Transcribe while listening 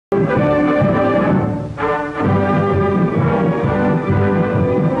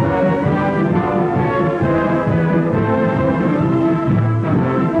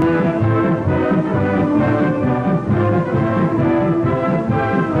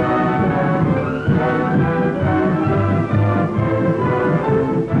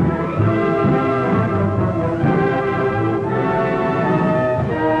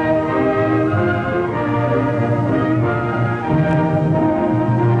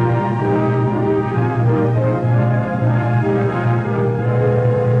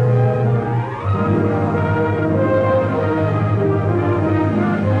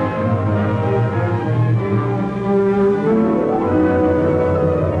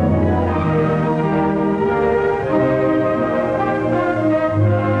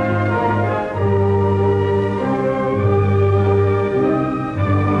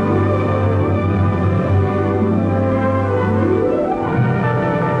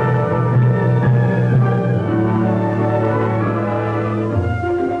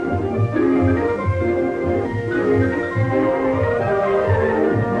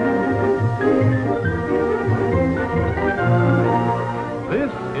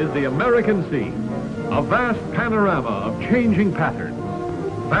is the American scene, a vast panorama of changing patterns,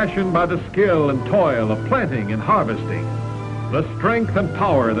 fashioned by the skill and toil of planting and harvesting, the strength and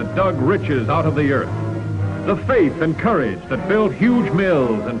power that dug riches out of the earth, the faith and courage that built huge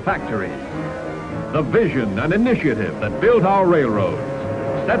mills and factories, the vision and initiative that built our railroads,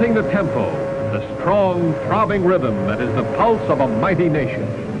 setting the tempo, the strong, throbbing rhythm that is the pulse of a mighty nation.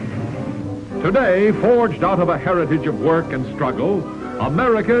 Today, forged out of a heritage of work and struggle,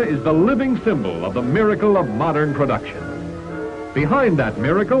 America is the living symbol of the miracle of modern production. Behind that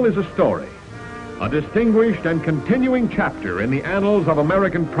miracle is a story, a distinguished and continuing chapter in the annals of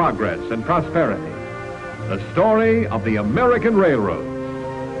American progress and prosperity, the story of the American railroad.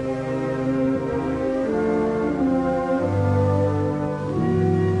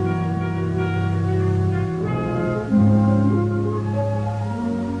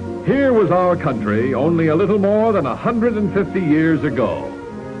 Here was our country only a little more than 150 years ago.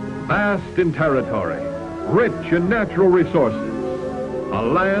 Vast in territory, rich in natural resources, a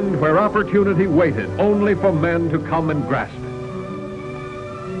land where opportunity waited only for men to come and grasp it.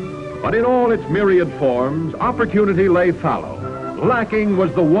 But in all its myriad forms, opportunity lay fallow. Lacking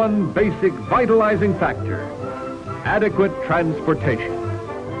was the one basic vitalizing factor: adequate transportation.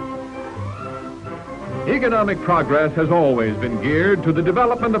 Economic progress has always been geared to the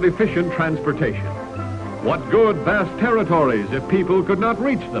development of efficient transportation. What good vast territories if people could not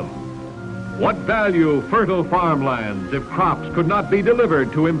reach them? What value fertile farmlands if crops could not be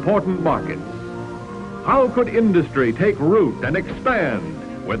delivered to important markets? How could industry take root and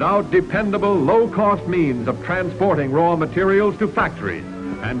expand without dependable, low-cost means of transporting raw materials to factories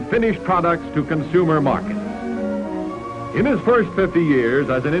and finished products to consumer markets? In its first 50 years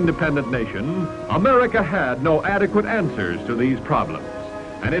as an independent nation, America had no adequate answers to these problems,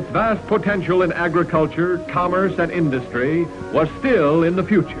 and its vast potential in agriculture, commerce, and industry was still in the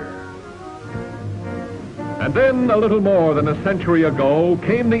future. And then, a little more than a century ago,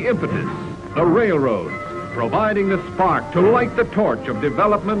 came the impetus, the railroads, providing the spark to light the torch of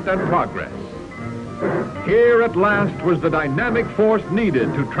development and progress. Here at last was the dynamic force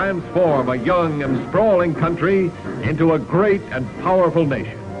needed to transform a young and sprawling country into a great and powerful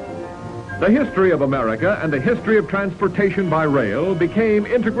nation. The history of America and the history of transportation by rail became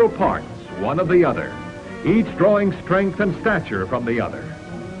integral parts, one of the other, each drawing strength and stature from the other.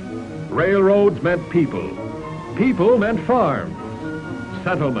 Railroads meant people. People meant farms,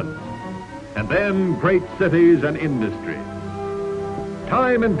 settlements, and then great cities and industries.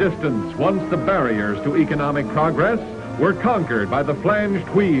 Time and distance, once the barriers to economic progress, were conquered by the flanged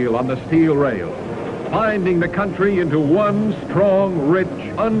wheel on the steel rail, binding the country into one strong, rich,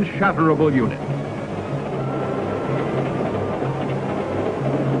 unshatterable unit.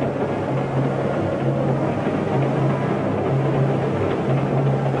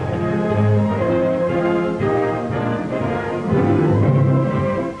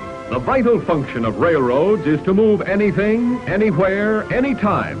 The vital function of railroads is to move anything, anywhere,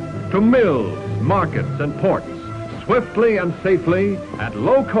 anytime, to mills, markets, and ports, swiftly and safely, at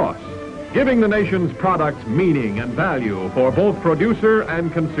low cost, giving the nation's products meaning and value for both producer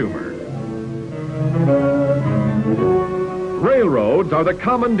and consumer. Railroads are the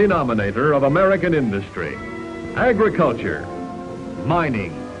common denominator of American industry. Agriculture,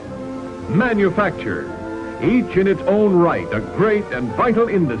 mining, manufacture, each in its own right a great and vital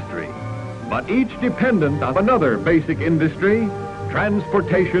industry, but each dependent on another basic industry,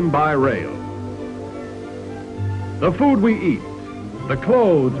 transportation by rail. The food we eat, the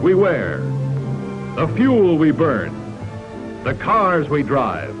clothes we wear, the fuel we burn, the cars we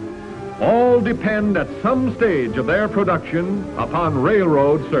drive, all depend at some stage of their production upon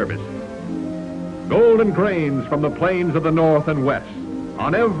railroad service. Golden grains from the plains of the north and west,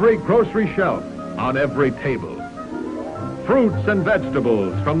 on every grocery shelf, on every table. Fruits and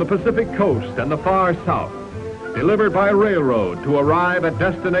vegetables from the Pacific coast and the far south, delivered by railroad to arrive at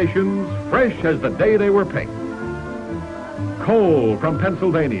destinations fresh as the day they were picked. Coal from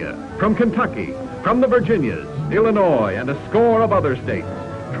Pennsylvania, from Kentucky, from the Virginias, Illinois, and a score of other states,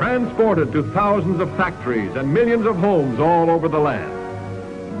 transported to thousands of factories and millions of homes all over the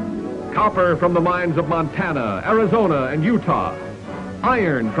land. Copper from the mines of Montana, Arizona, and Utah.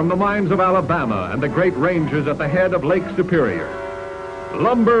 Iron from the mines of Alabama and the great ranges at the head of Lake Superior.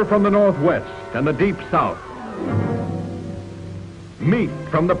 Lumber from the Northwest and the deep South. Meat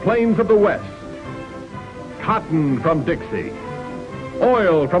from the plains of the West. Cotton from Dixie.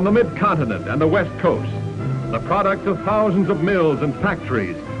 Oil from the Mid-Continent and the West Coast. The products of thousands of mills and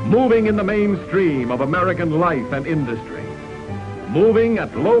factories moving in the mainstream of American life and industry. Moving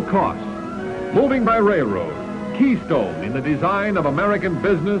at low cost. Moving by railroad. keystone in the design of American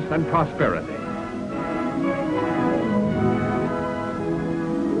business and prosperity.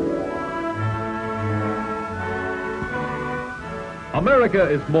 America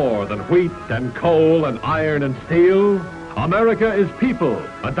is more than wheat and coal and iron and steel. America is people,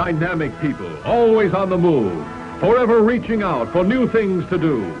 a dynamic people, always on the move, forever reaching out for new things to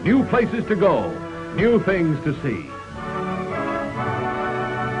do, new places to go, new things to see.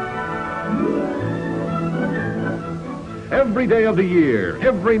 Every day of the year,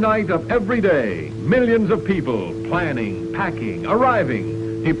 every night of every day, millions of people planning, packing,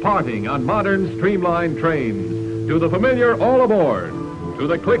 arriving, departing on modern streamlined trains, to the familiar all aboard, to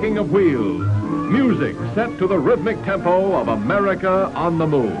the clicking of wheels, music set to the rhythmic tempo of America on the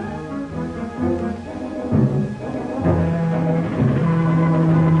move.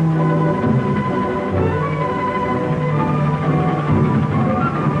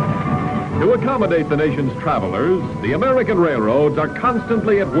 To accommodate the nation's travelers, the American railroads are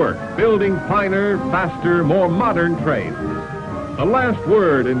constantly at work, building finer, faster, more modern trains. The last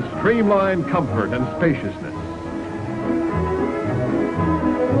word in streamlined comfort and spaciousness.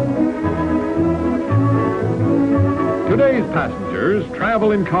 Today's passengers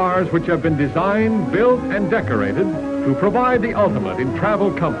travel in cars which have been designed, built, and decorated to provide the ultimate in travel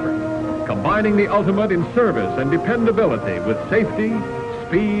comfort, combining the ultimate in service and dependability with safety,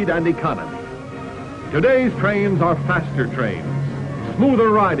 speed, and economy. Today's trains are faster trains, smoother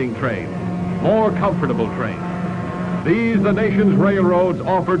riding trains, more comfortable trains. These the nation's railroads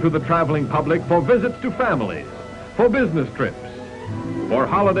offer to the traveling public for visits to families, for business trips, for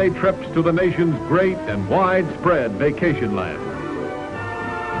holiday trips to the nation's great and widespread vacation land.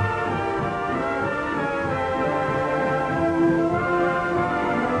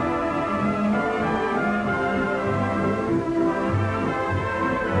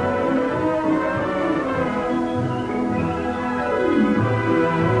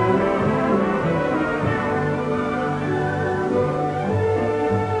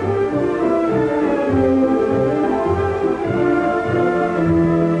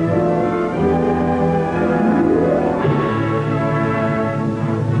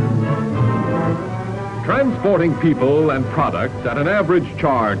 Transporting people and products at an average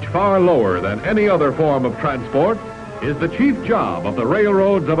charge far lower than any other form of transport is the chief job of the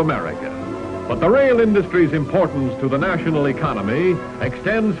railroads of America. But the rail industry's importance to the national economy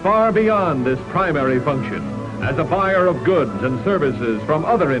extends far beyond this primary function as a buyer of goods and services from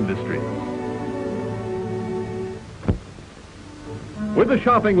other industries. With a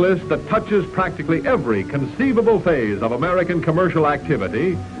shopping list that touches practically every conceivable phase of American commercial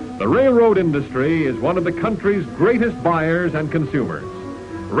activity, the railroad industry is one of the country's greatest buyers and consumers.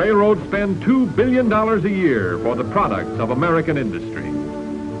 Railroads spend $2 billion a year for the products of American industry.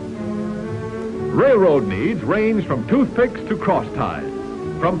 Railroad needs range from toothpicks to cross ties,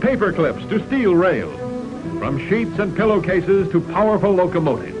 from paper clips to steel rails, from sheets and pillowcases to powerful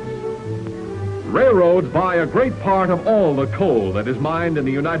locomotives. Railroads buy a great part of all the coal that is mined in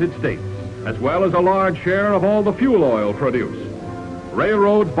the United States, as well as a large share of all the fuel oil produced.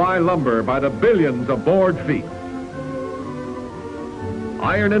 Railroads buy lumber by the billions of board feet.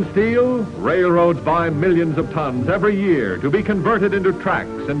 Iron and steel, railroads buy millions of tons every year to be converted into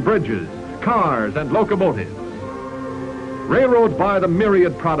tracks and bridges, cars and locomotives. Railroads buy the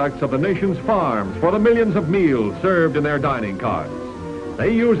myriad products of the nation's farms for the millions of meals served in their dining cars.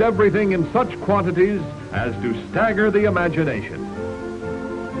 They use everything in such quantities as to stagger the imagination.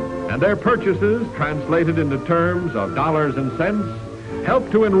 And their purchases, translated into terms of dollars and cents,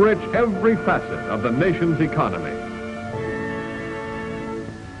 help to enrich every facet of the nation's economy.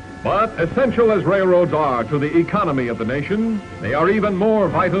 But essential as railroads are to the economy of the nation, they are even more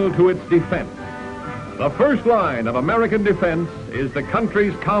vital to its defense. The first line of American defense is the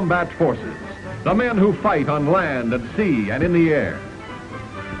country's combat forces, the men who fight on land and sea and in the air.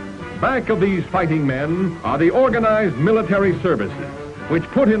 Back of these fighting men are the organized military services, which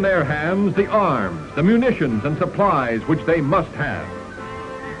put in their hands the arms, the munitions and supplies which they must have.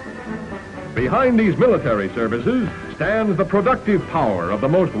 Behind these military services stands the productive power of the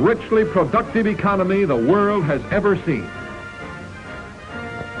most richly productive economy the world has ever seen.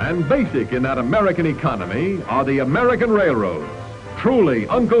 And basic in that American economy are the American railroads, truly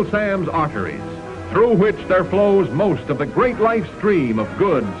Uncle Sam's arteries, through which there flows most of the great life stream of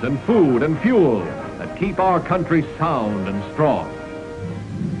goods and food and fuel that keep our country sound and strong.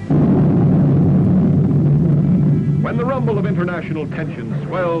 When the rumble of international tension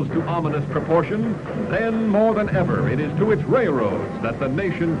swells to ominous proportion, then more than ever it is to its railroads that the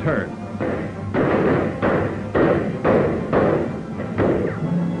nation turns.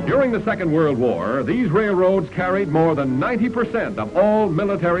 During the Second World War, these railroads carried more than 90% of all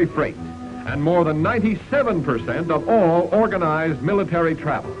military freight and more than 97% of all organized military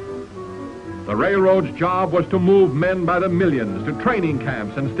travel. The railroad's job was to move men by the millions to training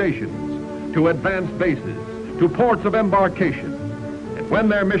camps and stations, to advanced bases, to ports of embarkation, and when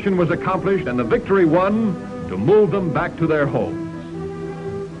their mission was accomplished and the victory won, to move them back to their homes.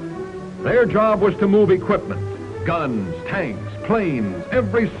 Their job was to move equipment, guns, tanks, planes,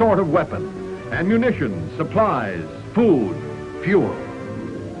 every sort of weapon, ammunition, supplies, food, fuel.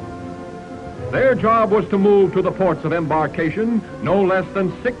 Their job was to move to the ports of embarkation no less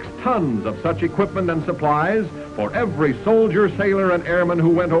than 6 tons of such equipment and supplies for every soldier, sailor, and airman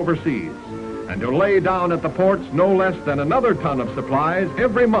who went overseas, and to lay down at the ports no less than another ton of supplies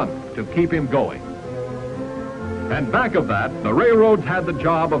every month to keep him going. And back of that, the railroads had the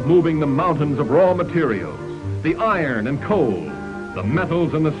job of moving the mountains of raw materials, the iron and coal, the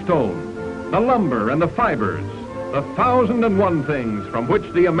metals and the stone, the lumber and the fibers, the 1,001 things from which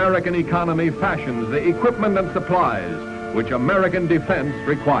the American economy fashions the equipment and supplies which American defense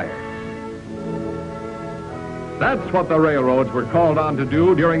requires. That's what the railroads were called on to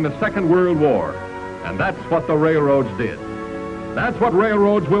do during the Second World War, and that's what the railroads did. That's what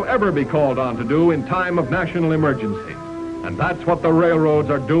railroads will ever be called on to do in time of national emergency, and that's what the railroads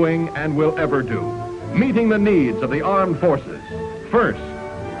are doing and will ever do, meeting the needs of the armed forces, first,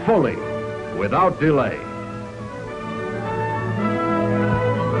 fully, without delay.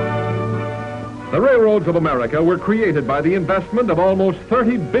 The railroads of America were created by the investment of almost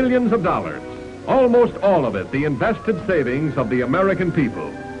 $30 billion, almost all of it the invested savings of the American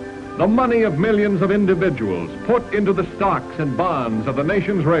people, the money of millions of individuals put into the stocks and bonds of the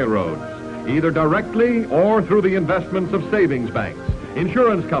nation's railroads, either directly or through the investments of savings banks,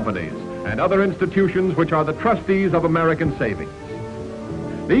 insurance companies, and other institutions which are the trustees of American savings.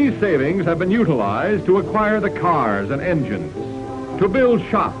 These savings have been utilized to acquire the cars and engines, to build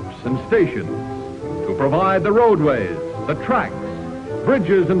shops and stations, to provide the roadways, the tracks,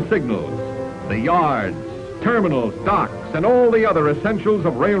 bridges and signals, the yards, terminals, docks, and all the other essentials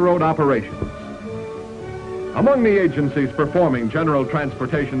of railroad operations. Among the agencies performing general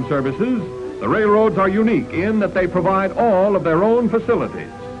transportation services, the railroads are unique in that they provide all of their own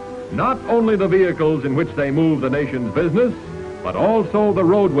facilities, not only the vehicles in which they move the nation's business, but also the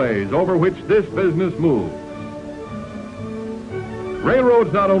roadways over which this business moves.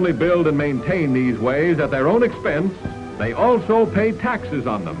 Railroads not only build and maintain these ways at their own expense, they also pay taxes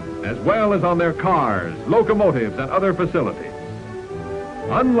on them, as well as on their cars, locomotives, and other facilities.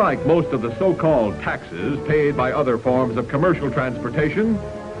 Unlike most of the so-called taxes paid by other forms of commercial transportation,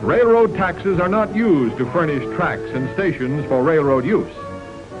 railroad taxes are not used to furnish tracks and stations for railroad use.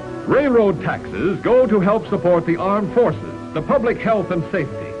 Railroad taxes go to help support the armed forces, the public health and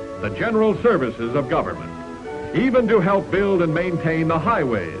safety, the general services of government, even to help build and maintain the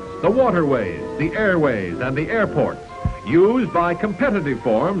highways, the waterways, the airways, and the airports used by competitive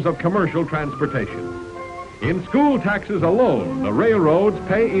forms of commercial transportation. In school taxes alone, the railroads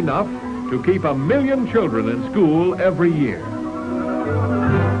pay enough to keep 1 million children in school every year.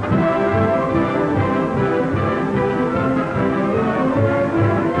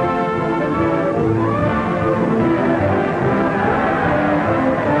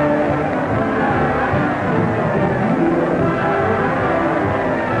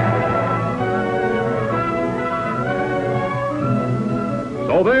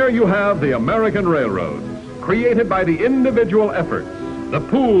 So there you have the American railroads, created by the individual efforts, the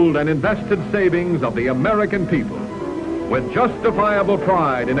pooled and invested savings of the American people. With justifiable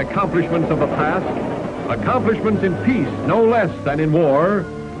pride in accomplishments of the past, accomplishments in peace no less than in war,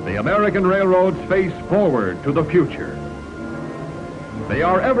 the American railroads face forward to the future. They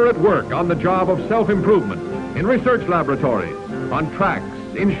are ever at work on the job of self-improvement, in research laboratories, on tracks,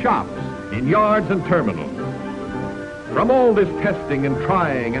 in shops, in yards and terminals. From all this testing and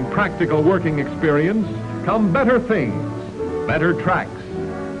trying and practical working experience come better things, better tracks,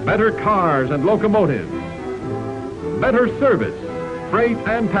 better cars and locomotives, better service, freight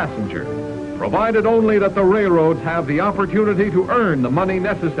and passenger, provided only that the railroads have the opportunity to earn the money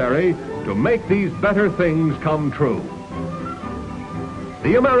necessary to make these better things come true.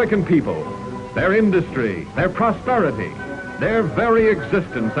 The American people, their industry, their prosperity, their very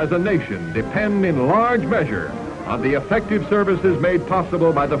existence as a nation depend in large measure on the effective services made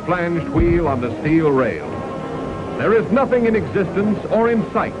possible by the flanged wheel on the steel rail. There is nothing in existence or in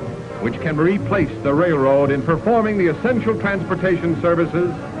sight which can replace the railroad in performing the essential transportation services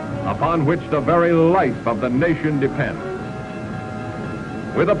upon which the very life of the nation depends.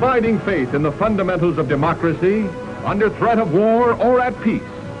 With abiding faith in the fundamentals of democracy, under threat of war or at peace,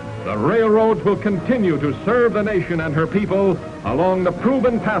 the railroads will continue to serve the nation and her people along the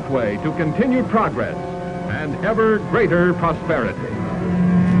proven pathway to continued progress and ever greater prosperity.